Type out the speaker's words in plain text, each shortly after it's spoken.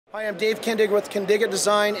Hi, I'm Dave Kindig with Kindig-It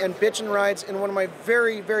Design and Bitchin' Rides, and one of my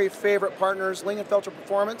very favorite partners, Lingenfelter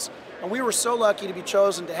Performance. And we were so lucky to be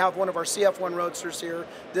chosen to have one of our CF1 Roadsters here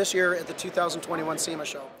this year at the 2021 SEMA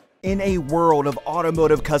show. In a world of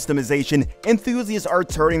automotive customization, enthusiasts are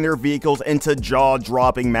turning their vehicles into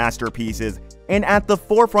jaw-dropping masterpieces. And at the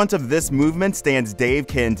forefront of this movement stands Dave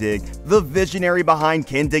Kindig, the visionary behind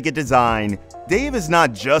Kindig-It Design. Dave is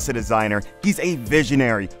not just a designer, he's a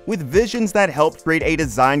visionary, with visions that helped create a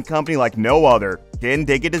design company like no other,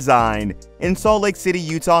 Kindig-It Design. In Salt Lake City,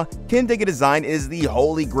 Utah, Kindig-It Design is the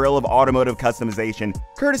holy grail of automotive customization,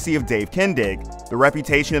 courtesy of Dave Kindig. The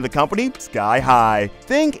reputation of the company, sky high.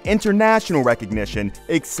 Think international recognition,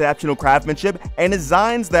 exceptional craftsmanship, and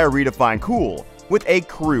designs that redefine cool. With a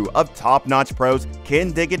crew of top-notch pros,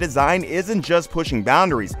 Kindig-It Design isn't just pushing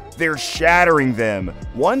boundaries, they're shattering them,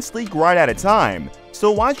 one sleek ride at a time.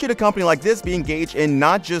 So why should a company like this be engaged in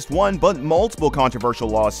not just one, but multiple controversial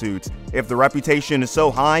lawsuits? If the reputation is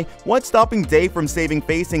so high, what's stopping Dave from saving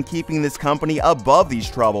face and keeping this company above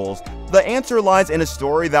these troubles? The answer lies in a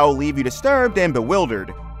story that will leave you disturbed and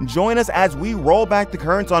bewildered. Join us as we roll back the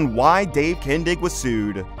curtains on why Dave Kindig was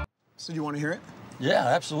sued. So do you want to hear it? Yeah,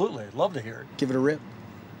 absolutely. Love to hear it. Give it a rip.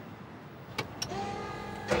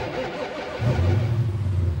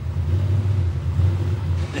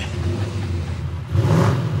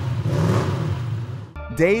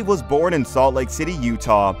 Dave was born in Salt Lake City,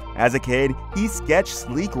 Utah. As a kid, he sketched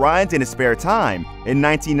sleek rides in his spare time. In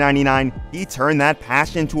 1999, he turned that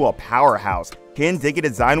passion into a powerhouse. Kindig-It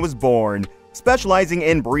Design was born. Specializing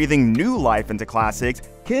in breathing new life into classics,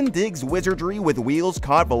 Kindig's wizardry with wheels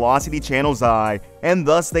caught Velocity Channel's eye, and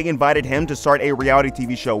thus they invited him to start a reality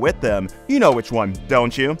TV show with them. You know which one,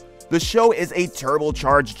 don't you? The show is a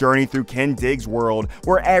turbocharged journey through Kindig's world,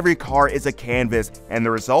 where every car is a canvas, and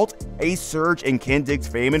the result? A surge in Kindig's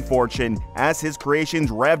fame and fortune, as his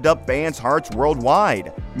creations revved up fans' hearts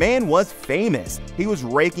worldwide. Man was famous. He was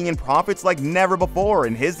raking in profits like never before,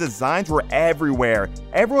 and his designs were everywhere.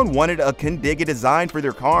 Everyone wanted a Kindig-It Design for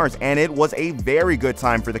their cars, and it was a very good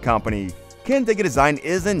time for the company. Kindig-It Design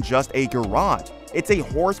isn't just a garage. It's a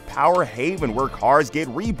horsepower haven where cars get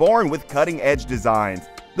reborn with cutting-edge designs.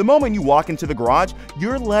 The moment you walk into the garage,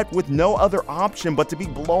 you're left with no other option but to be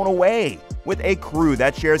blown away. With a crew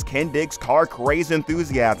that shares Kindig's car craze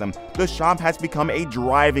enthusiasm, the shop has become a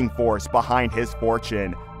driving force behind his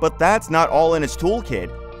fortune. But that's not all in his toolkit.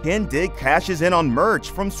 Kindig cashes in on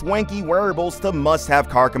merch, from swanky wearables to must-have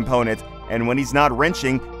car components. And when he's not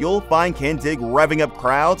wrenching, you'll find Kindig revving up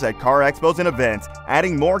crowds at car expos and events,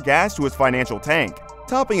 adding more gas to his financial tank.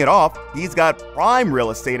 Topping it off, he's got prime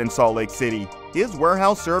real estate in Salt Lake City, his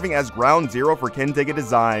warehouse serving as ground zero for Kindig-It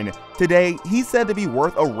Design. Today, he's said to be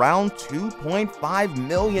worth around $2.5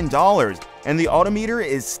 million, and the odometer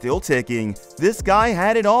is still ticking. This guy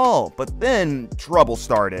had it all, but then trouble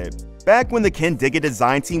started. Back when the Kindig-It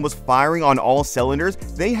Design team was firing on all cylinders,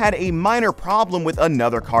 they had a minor problem with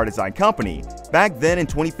another car design company. Back then in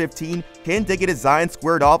 2015, Kindig-It Design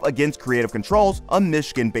squared off against Creative Controls, a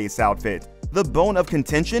Michigan-based outfit. The bone of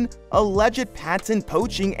contention? Alleged patent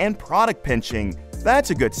poaching and product pinching. That's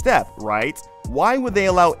a good step, right? Why would they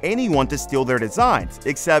allow anyone to steal their designs?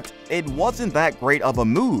 Except it wasn't that great of a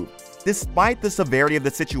move. Despite the severity of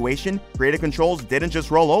the situation, Creative Controls didn't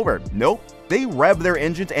just roll over. Nope. They revved their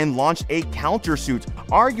engines and launched a countersuit,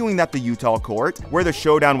 arguing that the Utah court, where the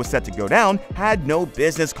showdown was set to go down, had no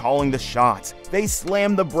business calling the shots. They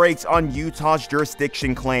slammed the brakes on Utah's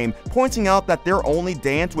jurisdiction claim, pointing out that their only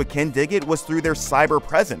dance with Kindig-It was through their cyber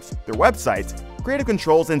presence, their websites. Creative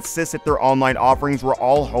Controls insisted their online offerings were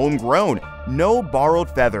all homegrown, no borrowed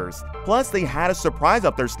feathers. Plus, they had a surprise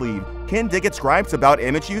up their sleeve. Kindig-It scribes about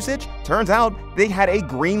image usage? Turns out, they had a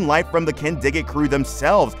green light from the Kindig-It crew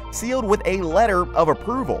themselves, sealed with a letter of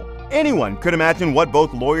approval. Anyone could imagine what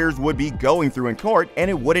both lawyers would be going through in court, and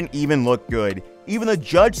it wouldn't even look good. Even the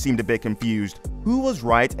judge seemed a bit confused. Who was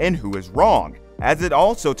right and who is wrong? As it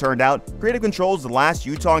also turned out, Creative Controls' last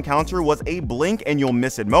Utah encounter was a blink and you'll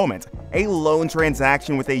miss it moment. A loan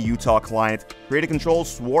transaction with a Utah client. Creative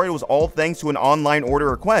Controls swore it was all thanks to an online order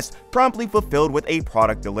request, promptly fulfilled with a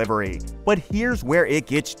product delivery. But here's where it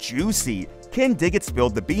gets juicy. Kindig-It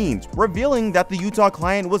spilled the beans, revealing that the Utah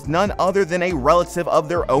client was none other than a relative of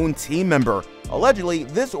their own team member. Allegedly,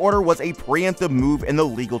 this order was a preemptive move in the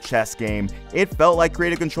legal chess game. It felt like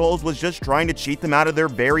Creative Controls was just trying to cheat them out of their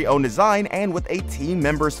very own design and with a team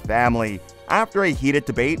member's family. After a heated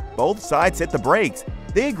debate, both sides hit the brakes.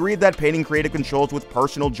 They agreed that painting Creative Controls with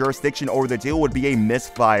personal jurisdiction over the deal would be a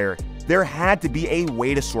misfire. There had to be a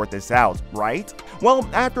way to sort this out, right? Well,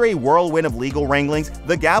 after a whirlwind of legal wranglings,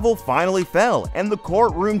 the gavel finally fell, and the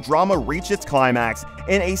courtroom drama reached its climax.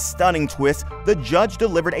 In a stunning twist, the judge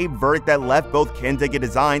delivered a verdict that left both Kindig-It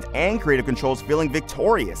Design and Creative Controls feeling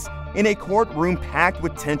victorious. In a courtroom packed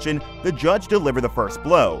with tension, the judge delivered the first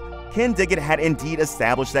blow. Kindig-It had indeed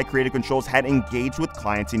established that Creative Controls had engaged with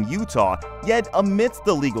clients in Utah, yet amidst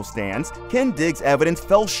the legal stands, Kindig's evidence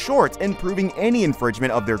fell short in proving any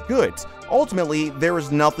infringement of their goods. Ultimately, there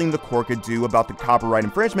was nothing the court could do about the copyright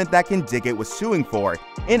infringement that Kindig-It was suing for.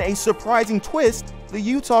 In a surprising twist, the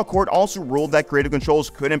Utah court also ruled that Creative Controls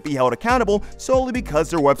couldn't be held accountable solely because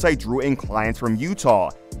their website drew in clients from Utah.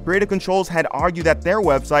 Creative Controls had argued that their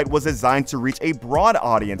website was designed to reach a broad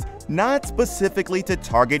audience, not specifically to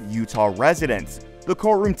target Utah residents. The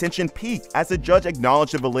courtroom tension peaked as the judge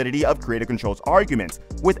acknowledged the validity of Creative Controls' arguments.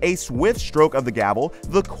 With a swift stroke of the gavel,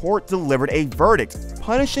 the court delivered a verdict.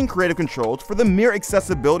 Punishing Creative Controls for the mere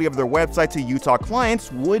accessibility of their website to Utah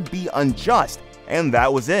clients would be unjust. And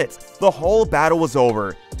that was it. The whole battle was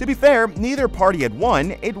over. To be fair, neither party had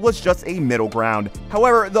won, it was just a middle ground.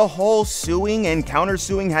 However, the whole suing and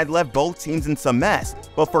countersuing had left both teams in some mess.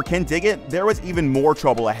 But for Kindig-It, there was even more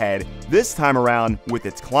trouble ahead, this time around with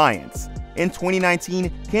its clients. In 2019,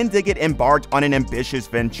 Kindig-It embarked on an ambitious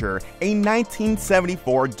venture, a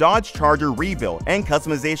 1974 Dodge Charger rebuild and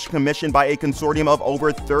customization commissioned by a consortium of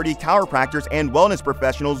over 30 chiropractors and wellness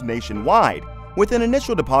professionals nationwide. With an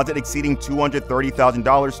initial deposit exceeding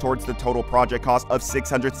 $230,000 towards the total project cost of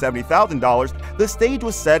 $670,000, the stage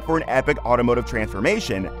was set for an epic automotive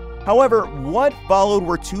transformation. However, what followed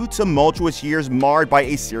were 2 tumultuous years marred by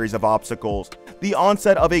a series of obstacles. The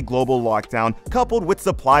onset of a global lockdown, coupled with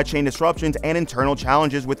supply chain disruptions and internal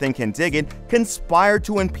challenges within Kindig-It, conspired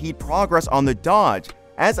to impede progress on the Dodge.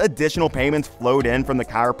 As additional payments flowed in from the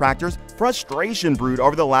chiropractors, frustration brewed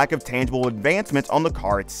over the lack of tangible advancements on the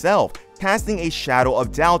car itself, casting a shadow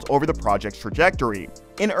of doubt over the project's trajectory.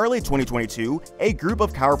 In early 2022, a group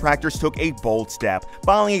of chiropractors took a bold step,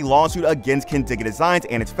 filing a lawsuit against Kindig-It Design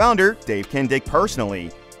and its founder, Dave Kindig,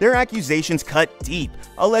 personally. Their accusations cut deep,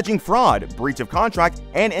 alleging fraud, breach of contract,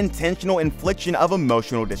 and intentional infliction of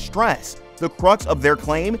emotional distress. The crux of their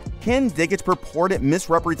claim, Kindig-It's purported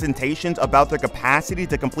misrepresentations about their capacity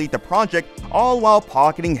to complete the project, all while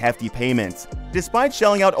pocketing hefty payments. Despite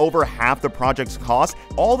shelling out over half the project's cost,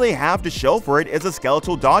 all they have to show for it is a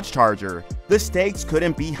skeletal Dodge Charger. The stakes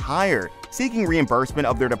couldn't be higher. Seeking reimbursement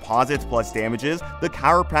of their deposits plus damages, the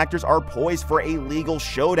chiropractors are poised for a legal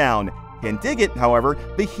showdown. Kindig-It, however,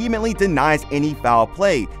 vehemently denies any foul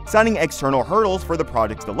play, citing external hurdles for the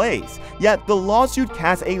project's delays. Yet, the lawsuit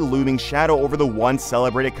casts a looming shadow over the once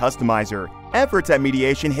celebrated customizer. Efforts at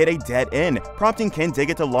mediation hit a dead end, prompting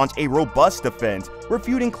Kindig-It to launch a robust defense,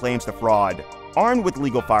 refuting claims to fraud. Armed with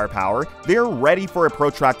legal firepower, they're ready for a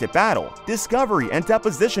protracted battle. Discovery and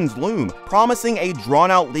depositions loom, promising a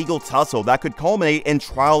drawn-out legal tussle that could culminate in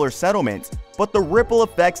trial or settlement. But the ripple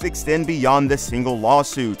effects extend beyond this single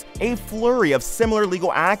lawsuit. A flurry of similar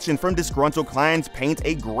legal action from disgruntled clients paint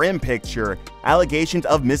a grim picture. Allegations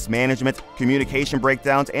of mismanagement, communication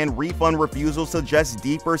breakdowns, and refund refusals suggest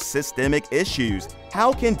deeper systemic issues.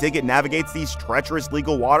 How Kindig-It navigates these treacherous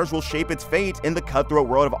legal waters will shape its fate in the cutthroat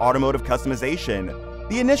world of automotive customization.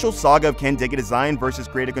 The initial saga of Kindig-It Design versus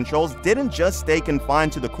Creative Controls didn't just stay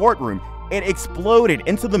confined to the courtroom, it exploded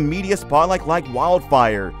into the media spotlight like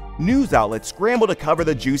wildfire. News outlets scrambled to cover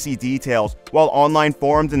the juicy details, while online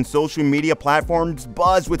forums and social media platforms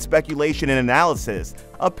buzzed with speculation and analysis.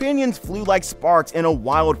 Opinions flew like sparks in a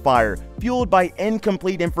wildfire, fueled by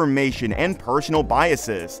incomplete information and personal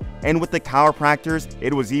biases. And with the chiropractors,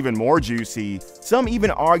 it was even more juicy. Some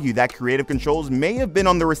even argue that Creative Controls may have been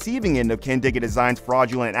on the receiving end of Kindig-It Design's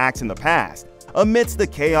fraudulent acts in the past. Amidst the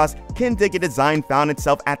chaos, Kindig-It Design found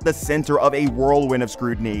itself at the center of a whirlwind of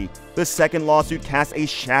scrutiny. The second lawsuit cast a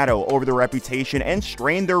shadow over their reputation and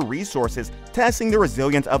strained their resources, testing the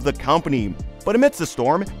resilience of the company. But amidst the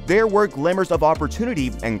storm, there were glimmers of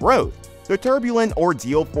opportunity and growth. The turbulent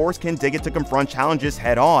ordeal forced Kindig-It to confront challenges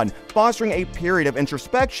head-on, fostering a period of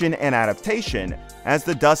introspection and adaptation. As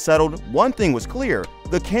the dust settled, one thing was clear: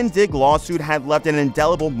 the Kindig lawsuit had left an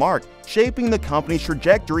indelible mark, shaping the company's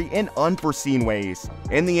trajectory in unforeseen ways.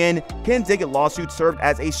 In the end, Kindig-It lawsuit served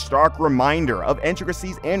as a stark reminder of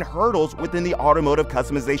intricacies and hurdles within the automotive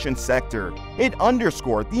customization sector. It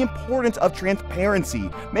underscored the importance of transparency,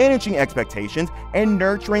 managing expectations, and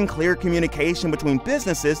nurturing clear communication between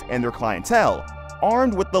businesses and their clientele.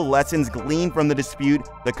 Armed with the lessons gleaned from the dispute,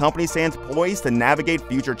 the company stands poised to navigate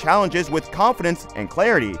future challenges with confidence and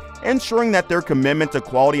clarity, ensuring that their commitment to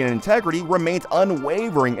quality and integrity remains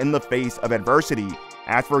unwavering in the face of adversity.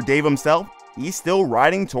 As for Dave himself, he's still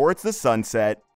riding towards the sunset.